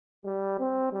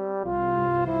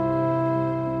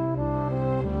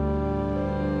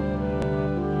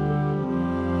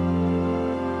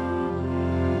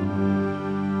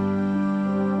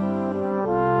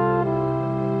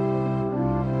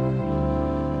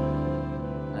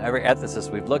every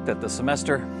ethicist we've looked at this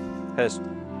semester has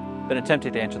been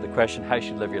attempting to answer the question, how you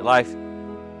should live your life,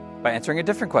 by answering a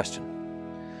different question.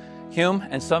 Hume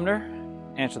and Sumner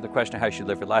answered the question, how you should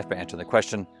live your life, by answering the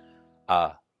question,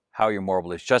 how your moral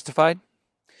beliefs justified.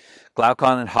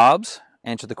 Glaucon and Hobbes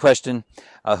answered the question,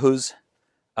 whose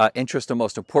interests are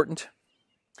most important.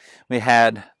 We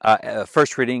had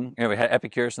first reading, we had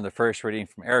Epicurus in the first reading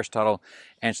from Aristotle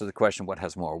answer the question, what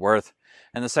has moral worth?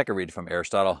 And the second reading from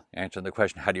Aristotle answered the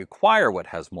question, how do you acquire what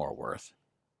has moral worth?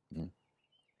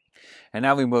 And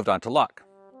now we moved on to Locke.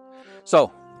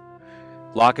 So,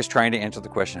 Locke is trying to answer the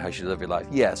question, how you should live your life?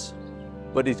 Yes,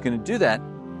 but he's going to do that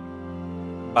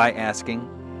by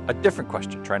asking a different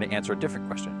question, trying to answer a different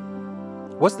question.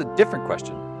 What's the different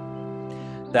question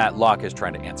that Locke is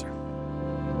trying to answer?